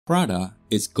Prada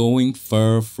is going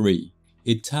fur-free.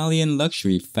 Italian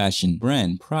luxury fashion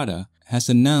brand Prada has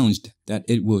announced that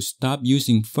it will stop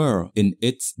using fur in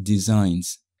its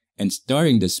designs, and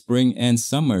starting the spring and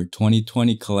summer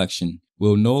 2020 collection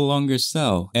will no longer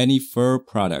sell any fur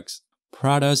products.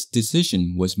 Prada's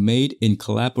decision was made in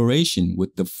collaboration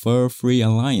with the Fur-Free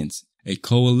Alliance, a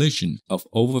coalition of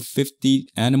over 50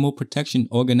 animal protection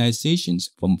organizations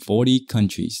from 40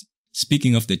 countries.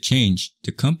 Speaking of the change,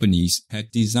 the company's head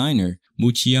designer,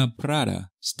 Miuccia Prada,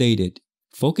 stated,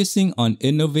 "Focusing on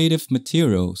innovative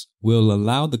materials will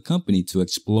allow the company to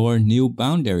explore new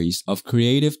boundaries of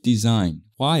creative design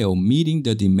while meeting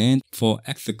the demand for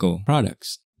ethical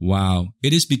products." Wow,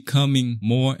 it is becoming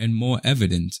more and more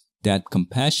evident that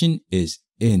compassion is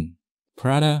in.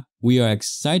 Prada, we are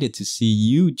excited to see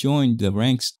you join the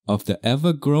ranks of the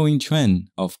ever-growing trend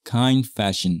of kind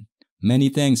fashion. Many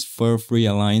thanks Fur-Free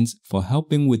Alliance for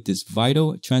helping with this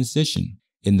vital transition.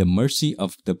 In the mercy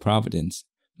of the Providence,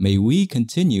 may we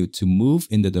continue to move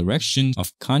in the direction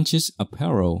of conscious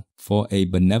apparel for a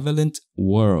benevolent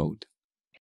world.